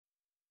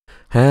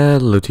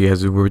Hello to you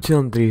guys, we're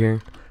 2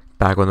 here,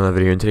 back with another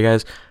video, and today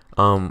guys,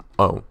 oh,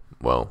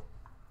 well,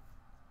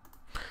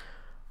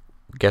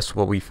 guess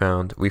what we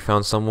found? We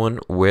found someone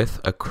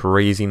with a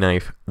crazy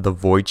knife, the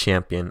Void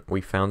Champion.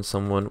 We found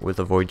someone with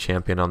a Void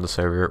Champion on the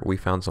server. We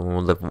found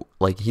someone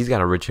with, he's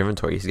got a rich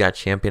inventory. He's got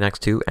Champion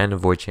X2 and a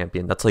Void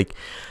Champion. That's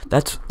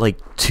like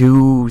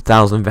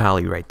 2,000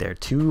 value right there.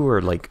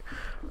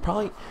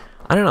 Probably,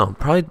 I don't know,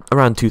 probably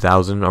around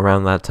 2,000,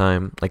 around that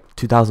time, like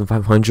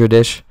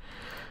 2,500-ish.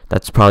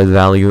 That's probably the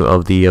value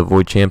of the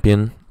Void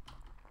Champion,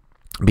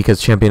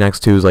 because Champion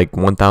X2 is like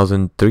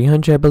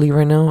 1,300, I believe,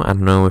 right now. I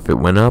don't know if it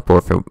went up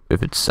or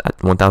if it's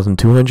at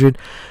 1,200,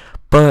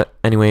 but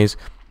anyways,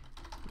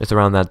 it's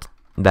around that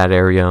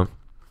area.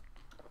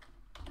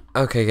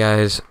 Okay,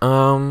 guys.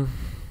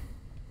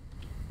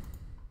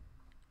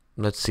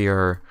 Let's see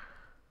our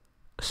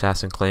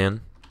assassin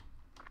clan.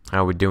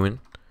 How we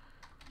doing?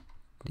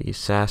 The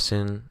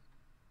assassin.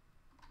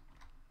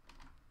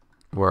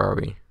 Where are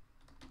we?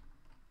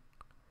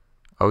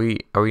 Are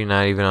we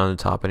not even on the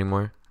top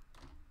anymore?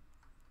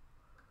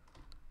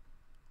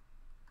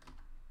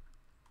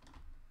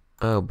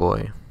 Oh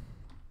boy.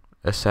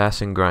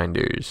 Assassin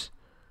grinders.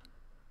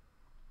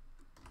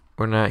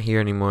 We're not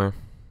here anymore.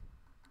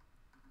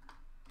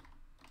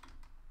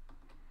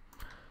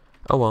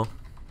 Oh well.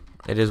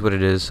 It is what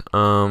it is.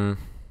 But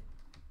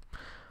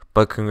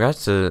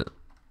congrats to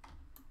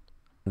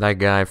that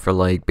guy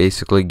for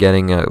basically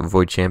getting a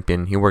Void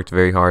Champion. He worked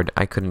very hard.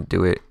 I couldn't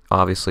do it,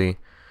 obviously.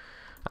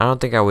 I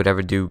don't think I would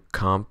ever do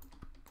comp,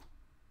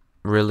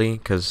 really,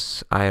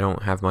 because I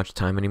don't have much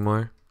time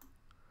anymore.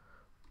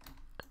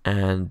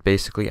 And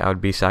basically, I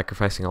would be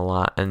sacrificing a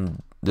lot.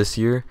 And this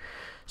year,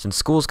 since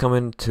school's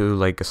coming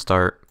to a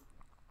start,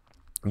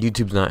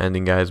 YouTube's not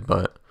ending, guys,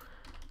 but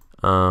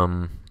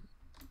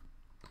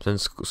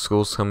since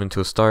school's coming to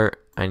a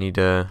start, I need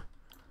to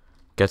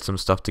get some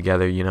stuff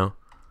together, you know?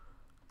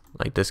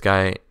 This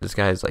guy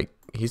is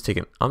he's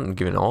taking, I'm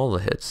giving all the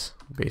hits,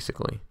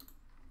 basically.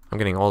 I'm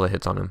getting all the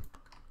hits on him.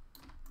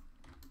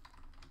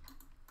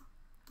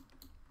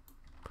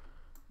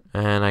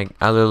 And I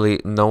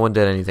literally, no one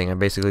did anything. I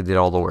basically did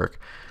all the work.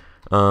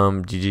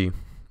 GG.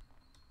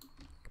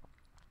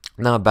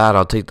 Not bad.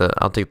 I'll take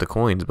the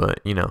coins,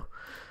 but you know,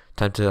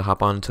 time to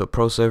hop on to a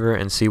pro server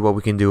and see what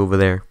we can do over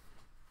there.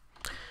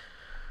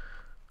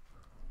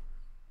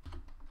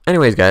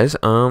 Anyways, guys,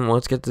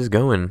 let's get this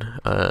going.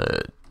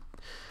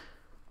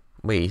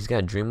 Wait, he's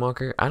got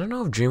Dreamwalker. I don't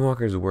know if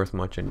Dreamwalker is worth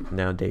much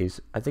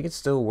nowadays. I think it's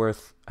still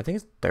worth. I think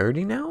it's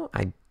 30 now.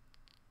 I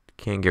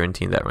can't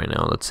guarantee that right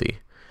now. Let's see.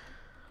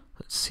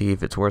 Let's see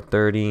if it's worth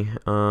 30.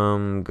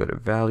 Go to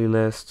value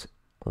list,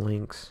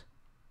 links.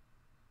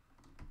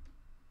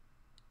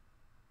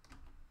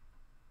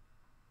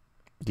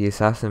 The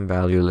assassin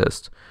value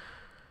list.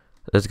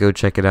 Let's go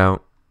check it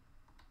out.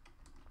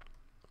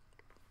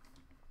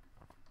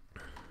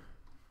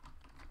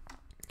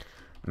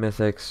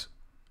 Mythics.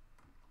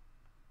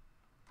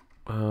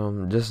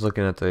 Just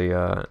looking at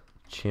the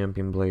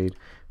champion blade.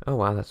 Oh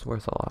wow, that's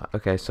worth a lot.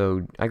 Okay,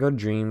 so I go to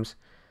dreams.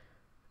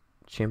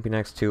 Champion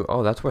X2.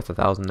 Oh, that's worth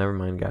 1,000. Never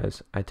mind,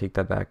 guys. I take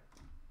that back.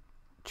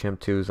 Champ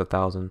 2 is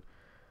 1,000.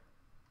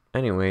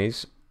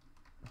 Anyways,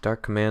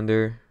 Dark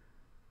Commander.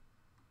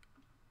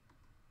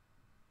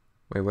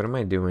 Wait, what am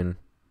I doing?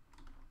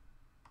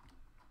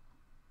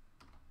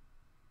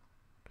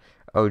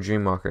 Oh,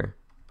 Dreamwalker.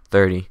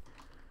 30.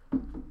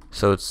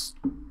 So it's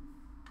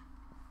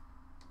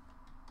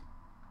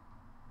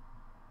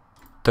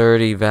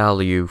 30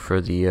 value for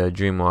the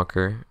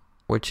Dreamwalker,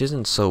 which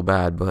isn't so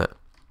bad, but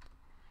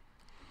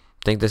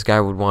I think this guy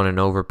would want an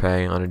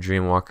overpay on a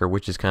Dreamwalker,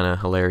 which is kind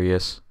of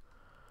hilarious.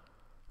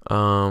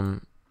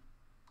 Oh,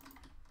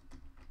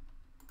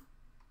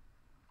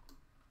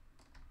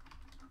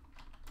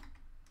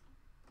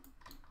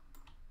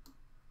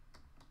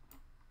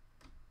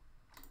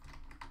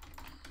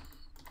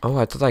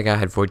 I thought that guy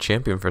had Void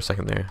Champion for a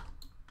second there.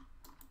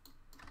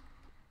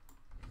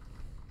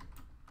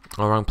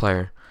 Oh, wrong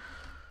player.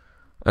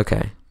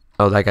 Okay.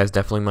 Oh, that guy's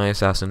definitely my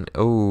assassin.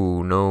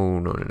 Oh,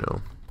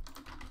 no.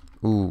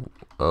 Ooh.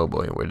 Oh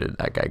boy, where did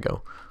that guy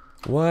go?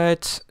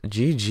 What?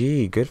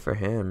 GG, good for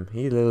him.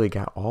 He literally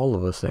got all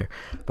of us there.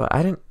 But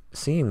I didn't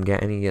see him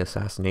get any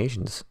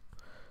assassinations.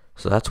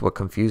 So that's what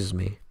confuses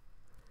me.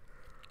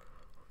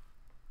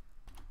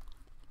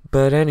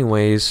 But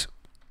anyways,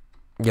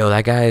 yo,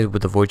 that guy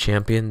with the Void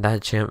Champion,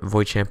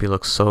 Void Champion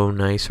looks so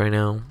nice right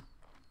now.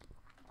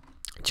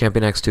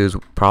 Champion X2 is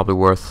probably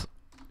worth,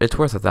 it's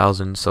worth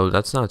 1,000, so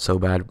that's not so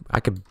bad. I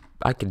could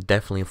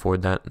definitely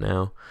afford that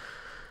now.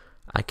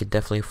 I could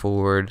definitely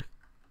afford.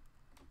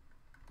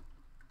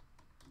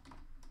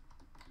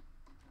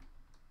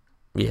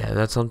 Yeah,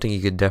 that's something you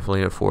could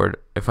definitely afford.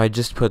 If I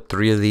just put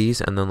 3 of these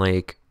and then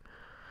I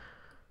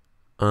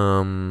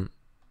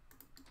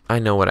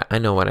know what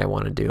I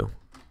want to do.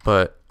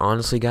 But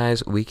honestly,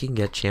 guys, we can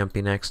get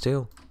Champion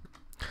X2.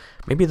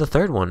 Maybe the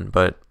third one,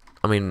 but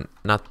I mean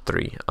not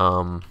 3.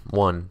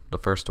 1, the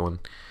first one.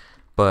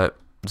 But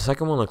the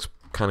second one looks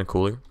kind of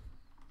cooler.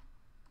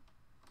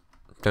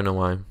 Don't know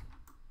why.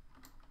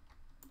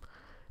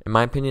 In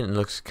my opinion, it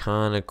looks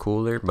kind of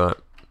cooler,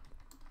 but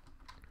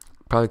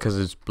probably because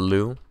it's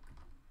blue.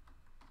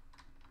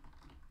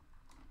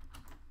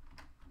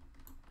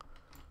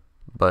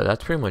 But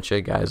that's pretty much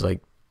it, guys.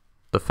 Like,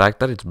 the fact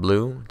that it's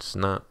blue, it's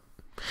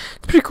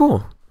pretty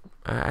cool.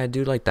 I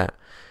do like that.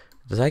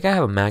 Does that guy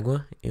have a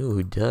magma? Ew,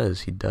 he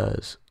does. He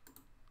does.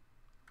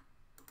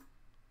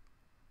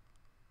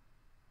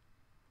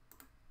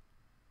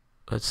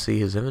 Let's see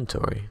his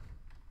inventory.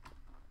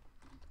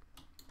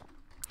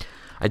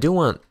 I do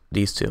want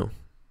these two,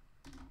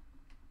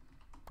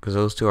 because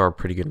those two are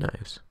pretty good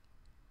knives.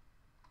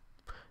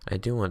 I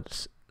do want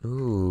this.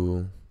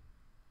 Ooh.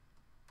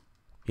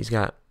 He's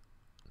got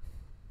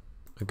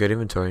a good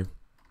inventory.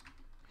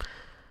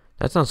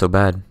 That's not so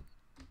bad.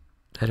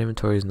 That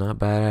inventory is not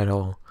bad at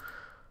all.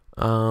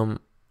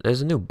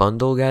 There's a new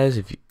bundle, guys.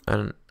 If you, I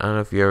don't know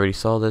if you already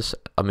saw this.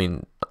 I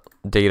mean,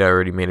 Data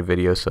already made a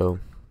video, so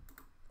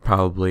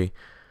probably.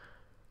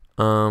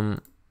 Oh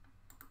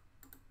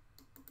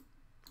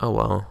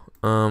well.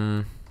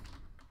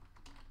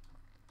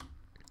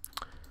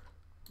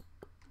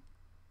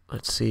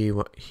 Let's see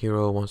what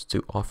hero wants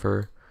to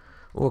offer.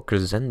 Oh,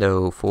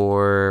 Crescendo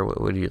for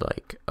what would you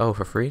like? Oh,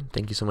 for free?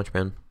 Thank you so much,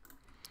 man.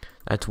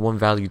 That's one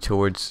value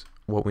towards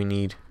what we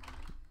need.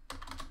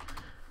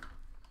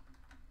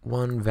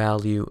 One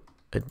value,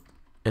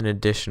 an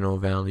additional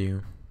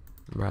value,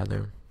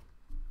 rather.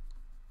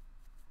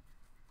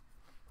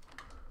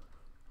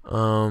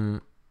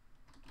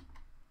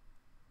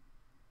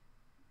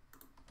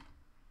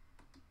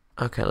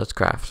 Okay, let's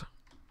craft.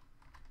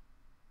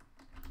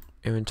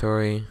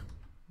 Inventory,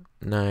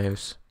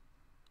 knives,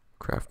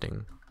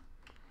 crafting.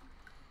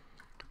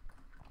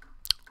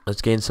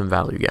 Let's gain some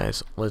value,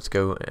 guys. Let's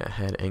go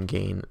ahead and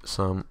gain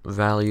some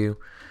value.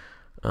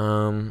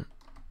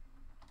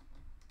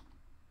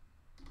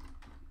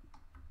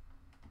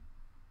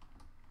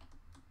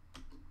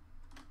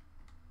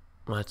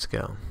 Let's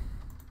go.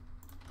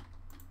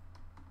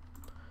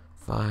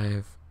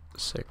 5,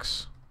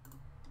 6.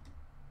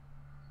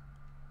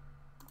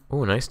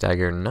 Oh, nice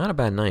dagger. Not a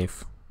bad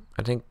knife.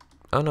 I think.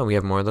 Oh no, we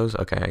have more of those.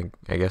 Okay,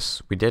 I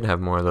guess we did have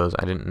more of those.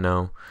 I didn't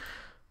know.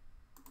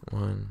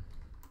 1,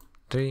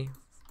 3,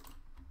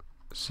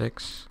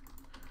 6.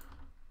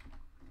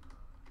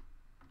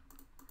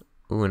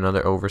 Ooh,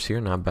 another overseer.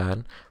 Not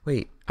bad.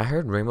 Wait, I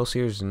heard rainbow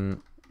seers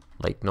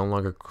like no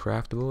longer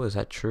craftable. Is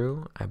that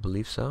true? I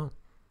believe so.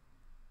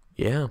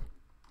 Yeah.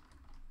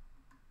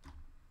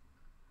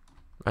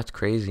 That's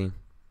crazy.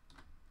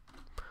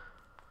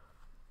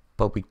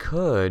 But we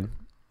could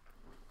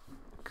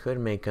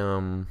make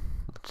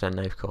what's that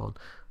knife called?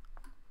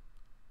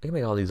 We can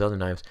make all these other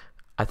knives.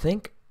 I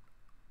think,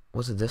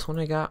 was it this one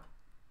I got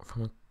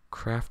from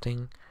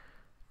crafting?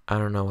 I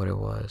don't know what it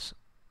was.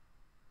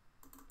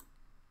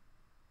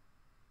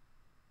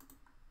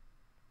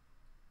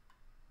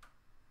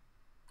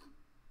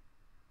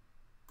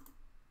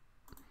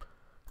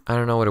 I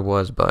don't know what it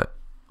was, but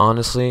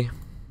honestly,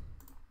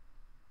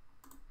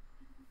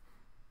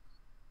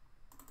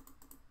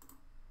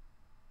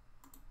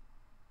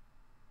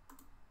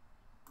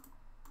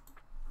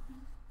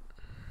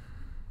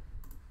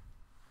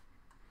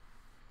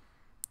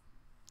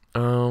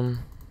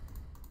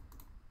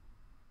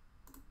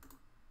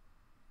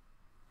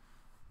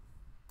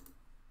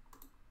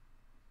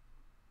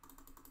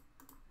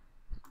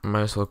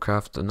 might as well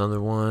craft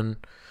another one.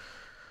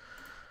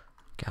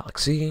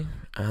 Galaxy,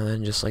 and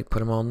then just like put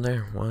them all in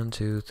there. 1,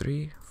 2,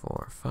 3,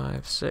 4,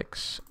 5,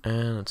 6,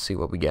 and let's see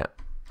what we get.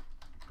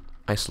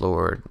 Ice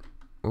Lord.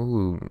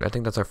 Ooh, I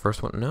think that's our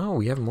first one. No,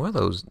 we have more of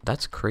those.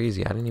 That's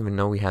crazy. I didn't even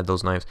know we had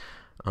those knives.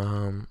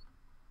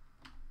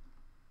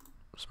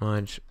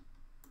 Smudge,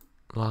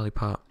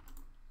 Lollipop,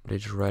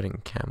 Digital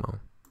Writing, Camo.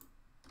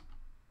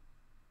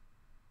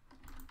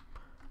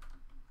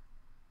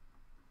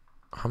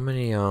 How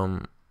many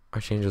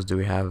archangels do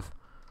we have?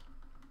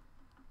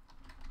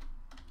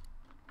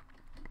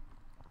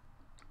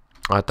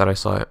 Oh, I thought I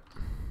saw it.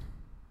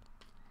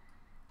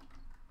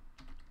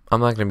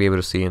 I'm not gonna be able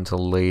to see until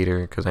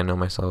later because I know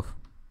myself.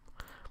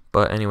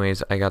 But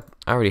anyways, I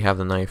already have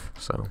the knife,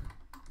 so.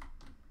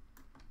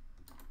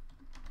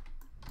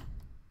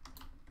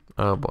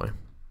 Oh boy.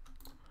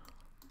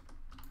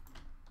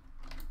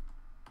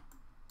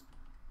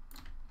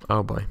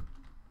 Oh boy.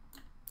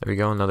 There we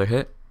go, another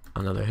hit.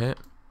 Another hit.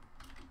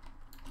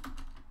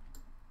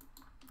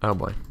 Oh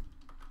boy.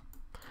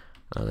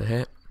 Another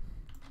hit.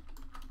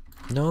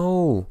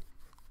 No!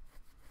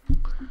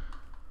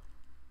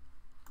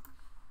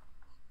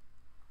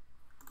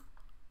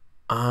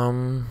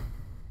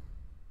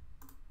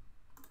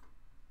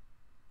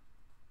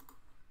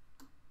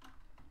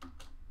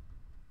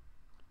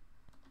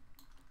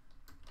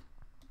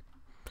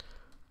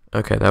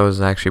 Okay, that was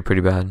actually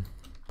pretty bad.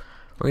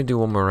 We're gonna do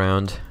one more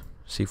round.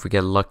 See if we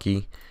get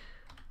lucky.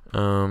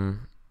 Does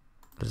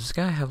this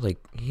guy have like,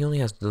 he only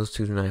has those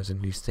two knives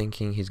and he's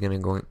thinking he's gonna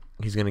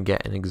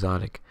get an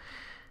exotic.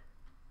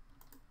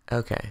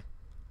 Okay.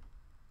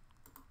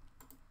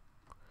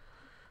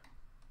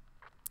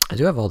 I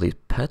do have all these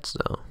pets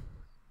though.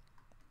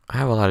 I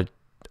have a lot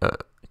of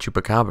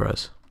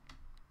chupacabras.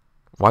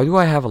 Why do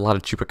I have a lot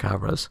of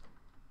chupacabras?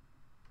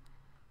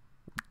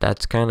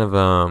 That's kind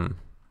of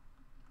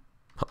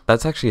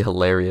that's actually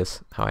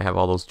hilarious how I have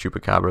all those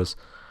chupacabras.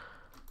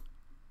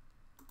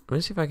 Let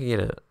me see if I can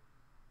get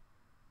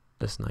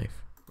this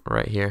knife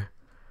right here.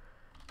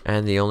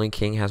 And the only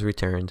king has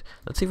returned.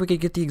 Let's see if we can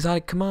get the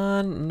exotic. Come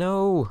on,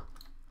 no.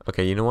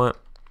 Okay, you know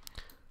what?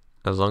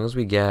 As long as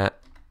we get,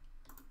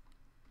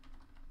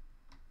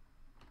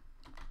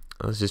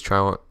 let's just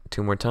try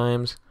 2 more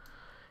times.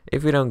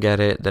 If we don't get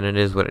it, then it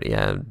is what it,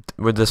 yeah,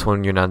 with this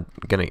one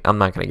I'm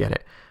not gonna get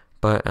it.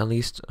 But at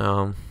least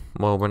well,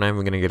 we're not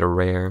even gonna get a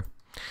rare.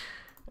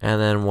 And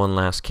then one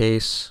last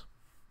case.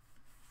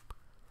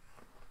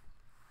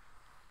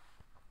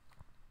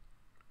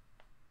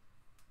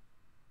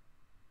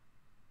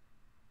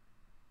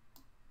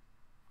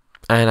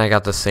 And I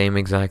got the same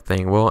exact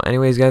thing. Well,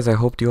 anyways, guys, I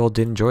hope you all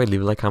did enjoy.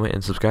 Leave a like, comment,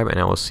 and subscribe, and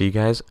I will see you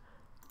guys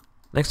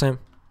next time.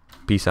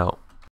 Peace out.